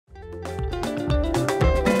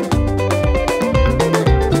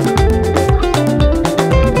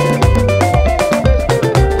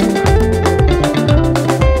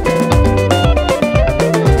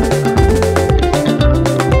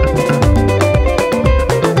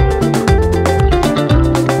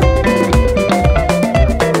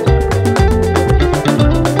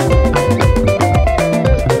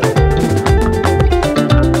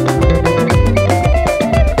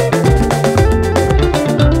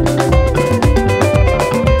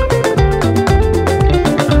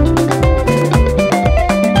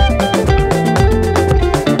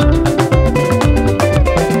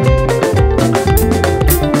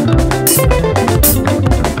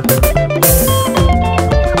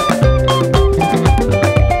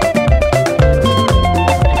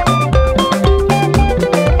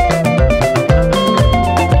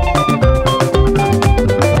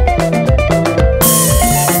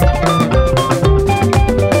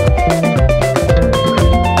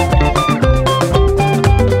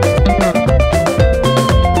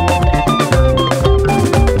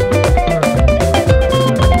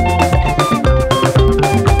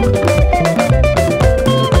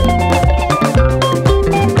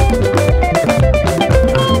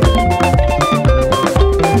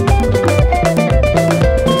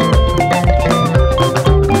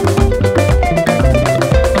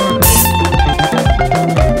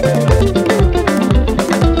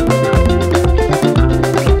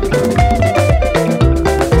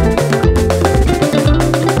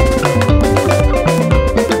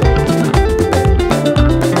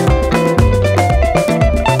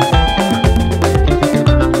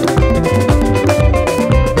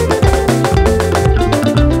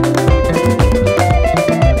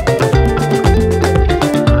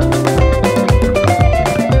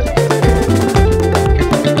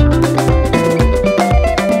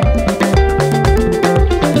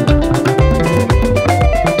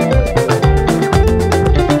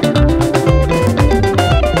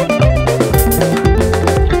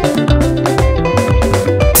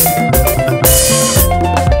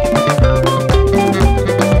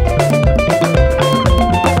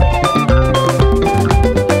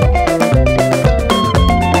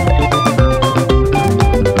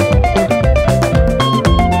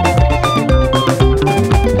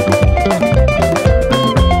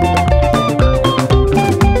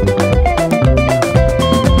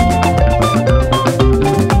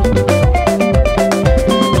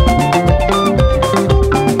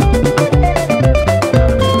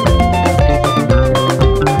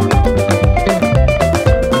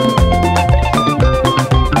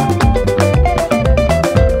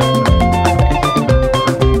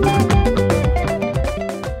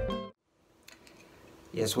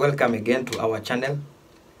welcome again to our channel.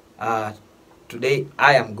 Today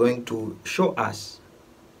I am going to show us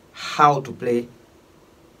how to play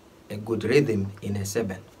a good rhythm in a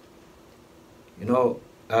seven. You know,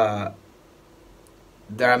 there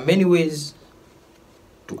are many ways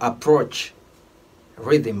to approach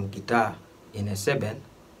rhythm guitar in a seven,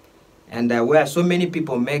 and where so many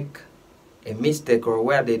people make a mistake, or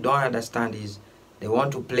where they don't understand, is they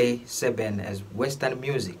want to play seven as Western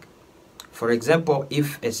music. For example,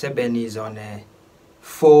 if a seven is on a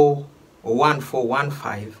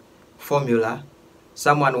 4-1-4-1-5 formula,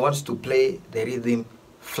 someone wants to play the rhythm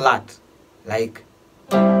flat, like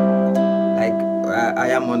I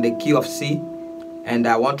am on the key of C, and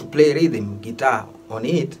I want to play rhythm guitar on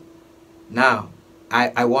it. Now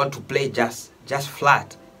I want to play just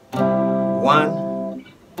flat.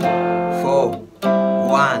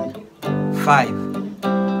 1-4-1-5.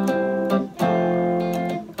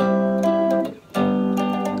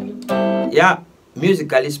 Yeah,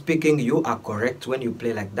 musically speaking, you are correct when you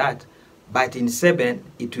play like that, but in seven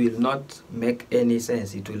it will not make any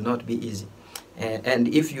sense. It will not be easy. And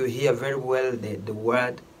if you hear very well the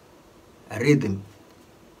word rhythm,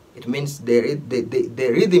 it means the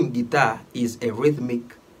rhythm guitar is a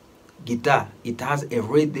rhythmic guitar. It has a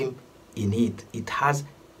rhythm in it. It has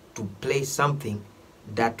to play something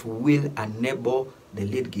that will enable the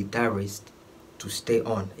lead guitarist to stay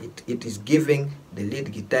on. It is giving the lead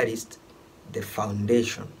guitarist the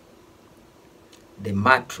foundation, the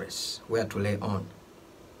mattress where to lay on.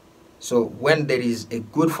 So when there is a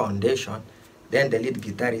good foundation, then the lead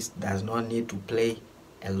guitarist does not need to play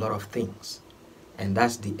a lot of things, and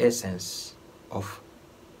that's the essence of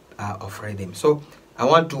rhythm. So I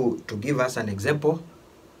want to give us an example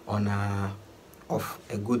on of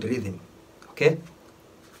a good rhythm. Okay.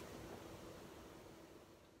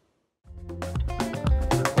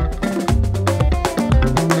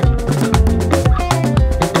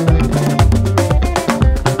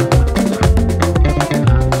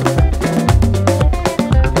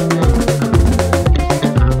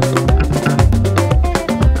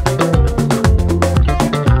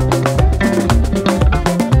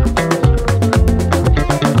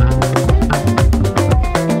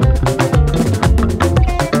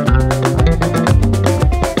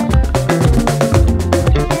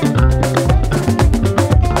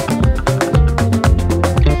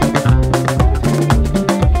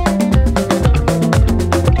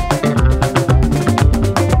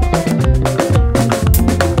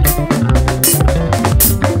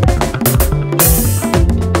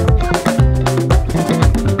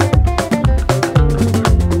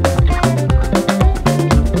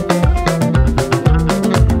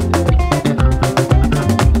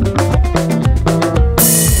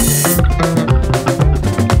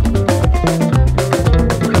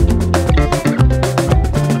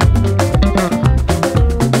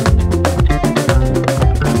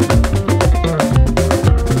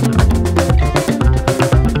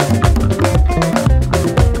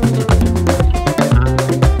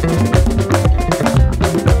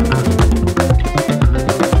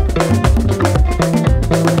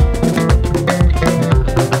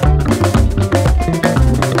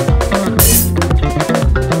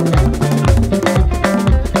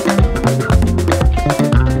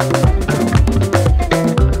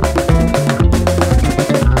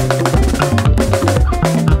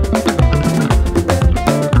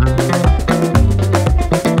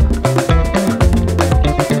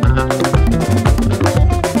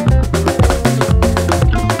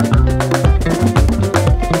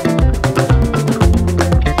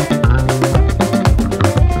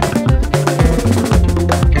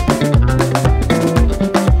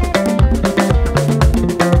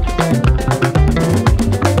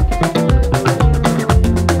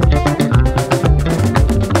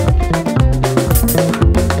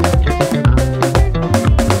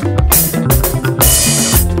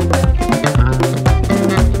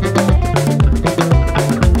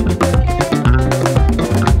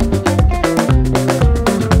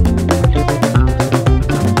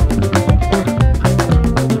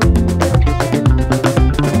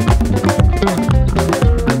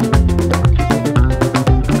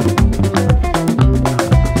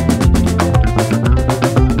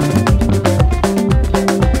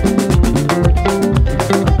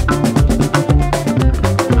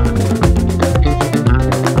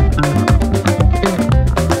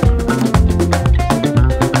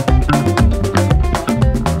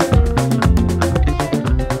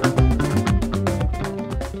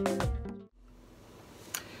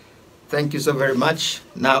 Thank you so very much.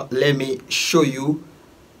 Now let me show you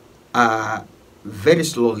very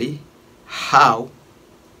slowly how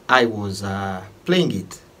I was playing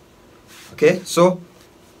it. Okay, so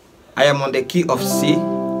I am on the key of C,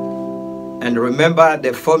 and remember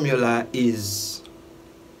the formula is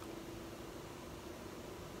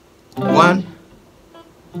 1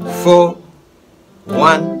 4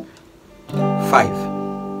 1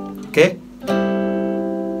 5. Okay,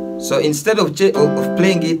 so instead of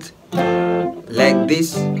playing it like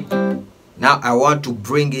this, now I want to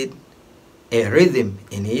bring it a rhythm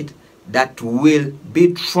in it that will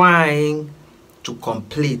be trying to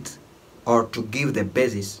complete or to give the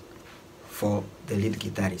basis for the lead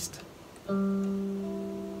guitarist.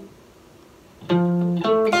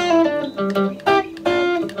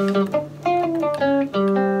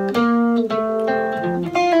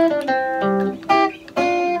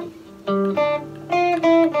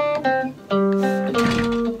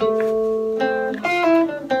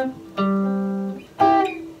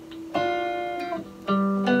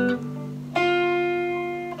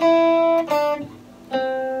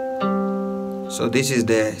 So this is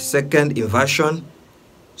the second inversion.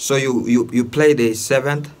 So you play the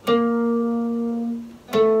 7th,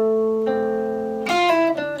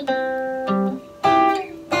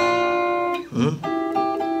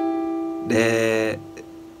 the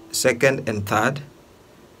 2nd and 3rd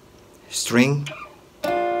string,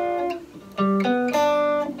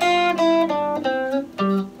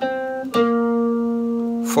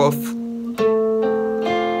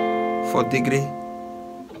 4th degree,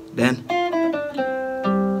 then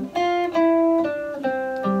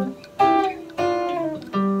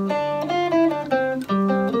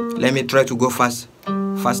let me try to go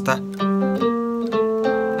faster.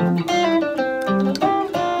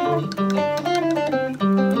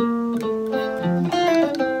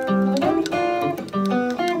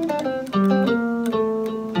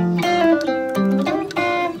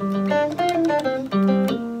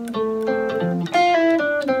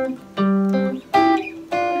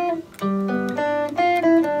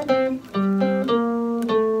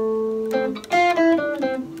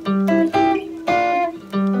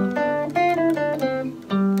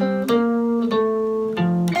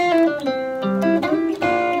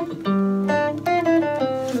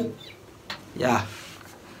 Yeah,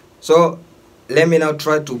 so let me now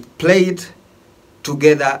try to play it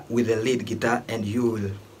together with the lead guitar, and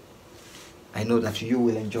I know that you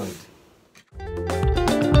will enjoy it.